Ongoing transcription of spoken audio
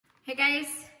Hey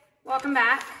guys, welcome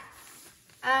back.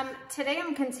 Today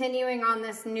I'm continuing on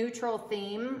this neutral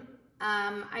theme.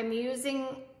 I'm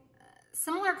using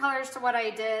similar colors to what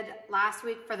I did last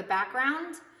week for the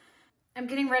background. I'm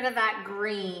getting rid of that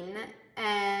green,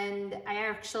 and I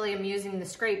actually am using the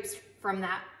scrapes from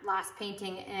that last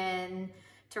painting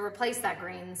to replace that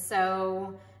green.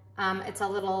 So it's a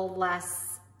little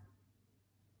less,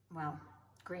 well,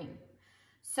 green.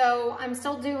 So I'm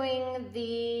still doing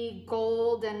the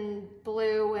gold and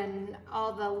blue and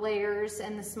all the layers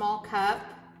in the small cup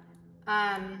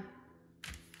on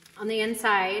the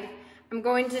inside. I'm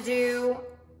going to do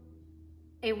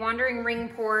a wandering ring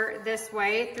pour this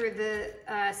way through the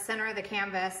center of the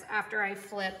canvas after I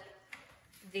flip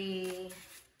the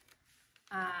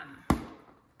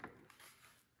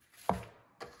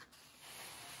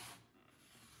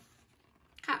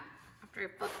cup, after I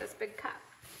flip this big cup.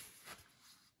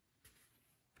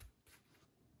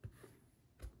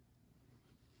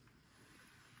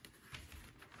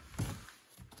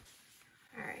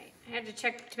 I had to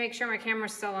check to make sure my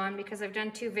camera's still on because I've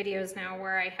done 2 videos now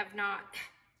where I have not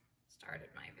started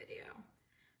my video.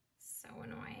 So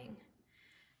annoying.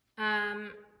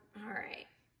 All right.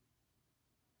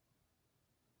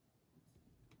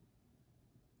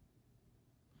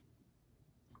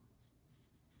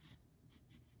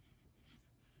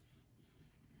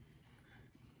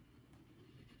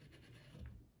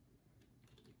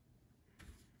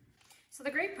 So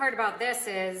the great part about this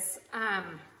is,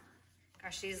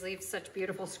 gosh, these leave such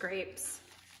beautiful scrapes,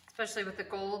 especially with the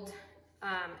gold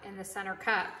in the center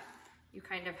cup. You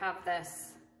kind of have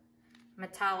this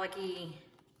metallic-y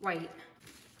white.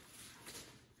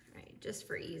 All right, just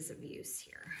for ease of use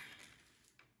here.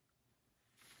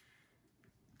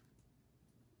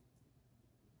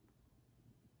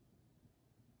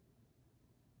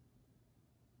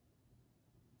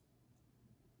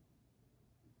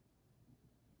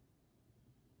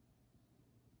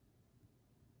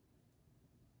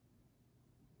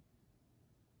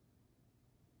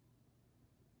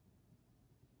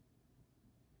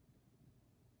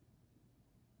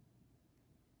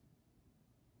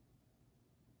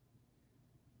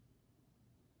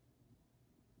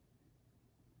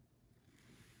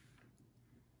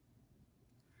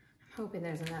 Hoping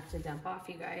there's enough to dump off,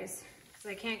 you guys, because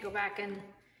I can't go back and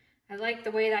I like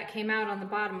the way that came out on the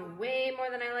bottom way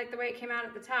more than I like the way it came out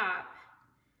at the top.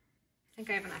 I think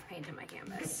I have enough paint on my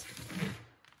canvas.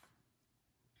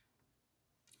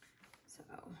 So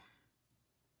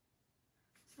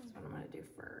this is what I'm going to do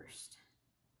first.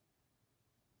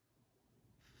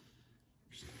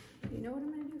 You know what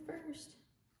I'm going to do first?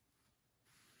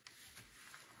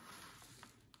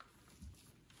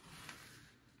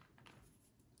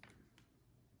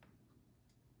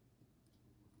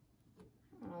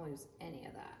 I don't lose any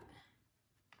of that.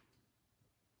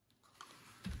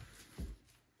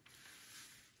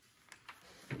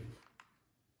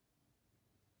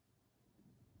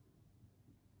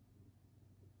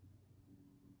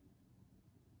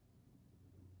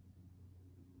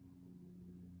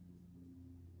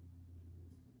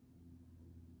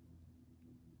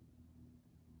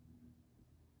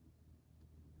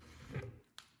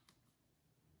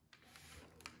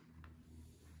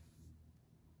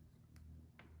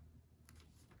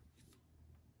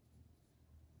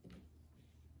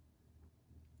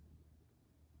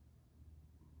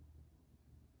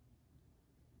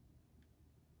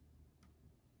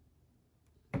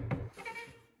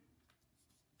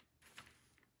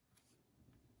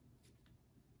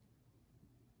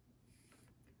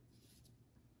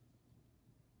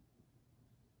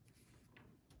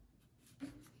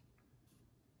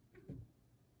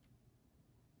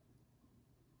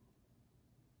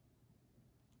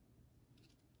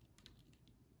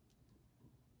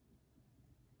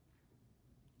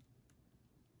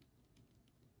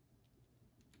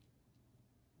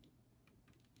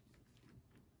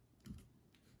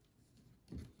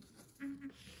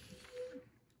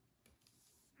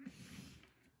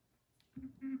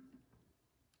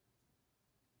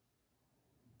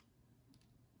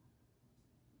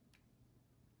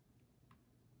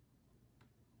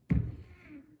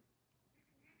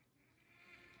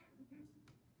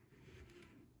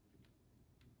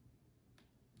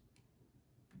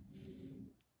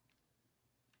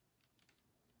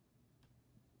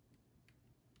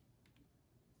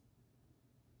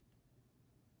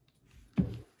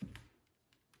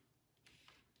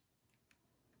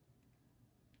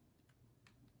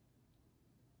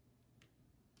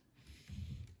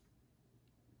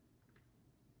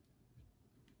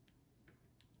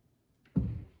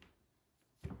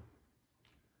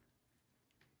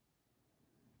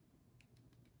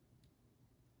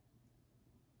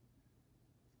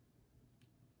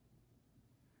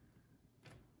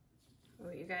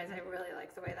 guys, I really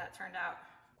like the way that turned out.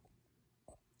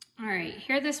 All right,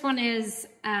 here this one is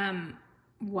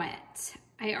wet.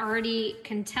 I already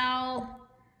can tell,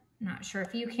 I'm not sure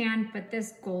if you can, but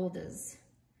this gold is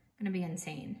gonna be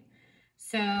insane.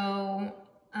 So,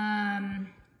 I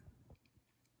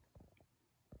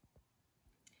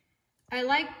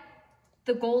like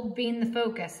the gold being the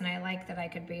focus, and I like that I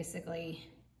could basically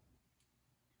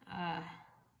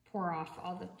pour off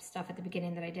all the stuff at the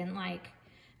beginning that I didn't like.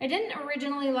 I didn't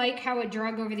originally like how it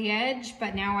drug over the edge,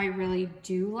 but now I really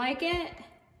do like it.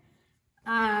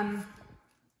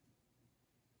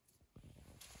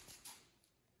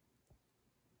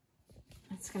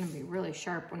 It's gonna be really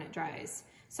sharp when it dries.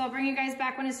 So I'll bring you guys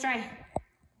back when it's dry.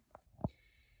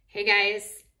 Hey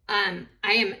guys, I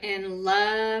am in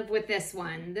love with this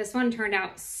one. This one turned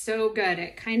out so good.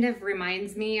 It kind of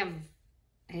reminds me of,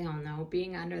 I don't know,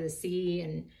 being under the sea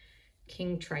and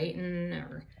King Triton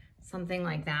or something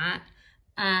like that.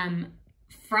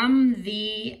 From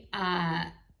the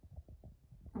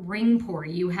ring pour,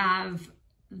 you have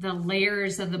the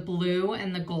layers of the blue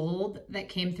and the gold that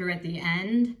came through at the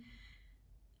end.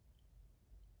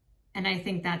 And I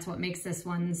think that's what makes this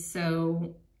one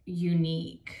so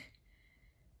unique.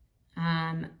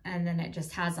 And then it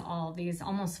just has all these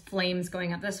almost flames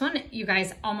going up. This one, you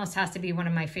guys, almost has to be one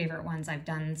of my favorite ones I've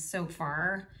done so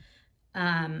far.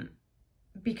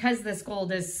 Because this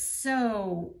gold is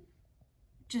so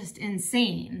just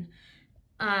insane.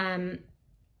 And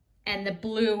the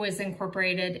blue is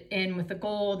incorporated in with the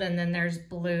gold, and then there's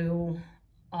blue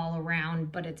all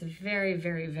around, but it's very,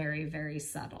 very, very, very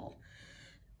subtle.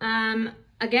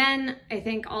 Again, I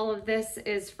think all of this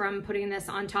is from putting this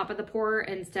on top of the pour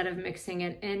instead of mixing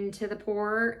it into the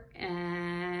pour.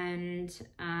 And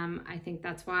I think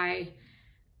that's why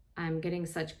I'm getting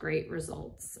such great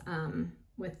results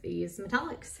with these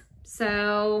metallics.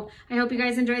 So I hope you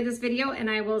guys enjoyed this video, and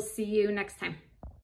I will see you next time.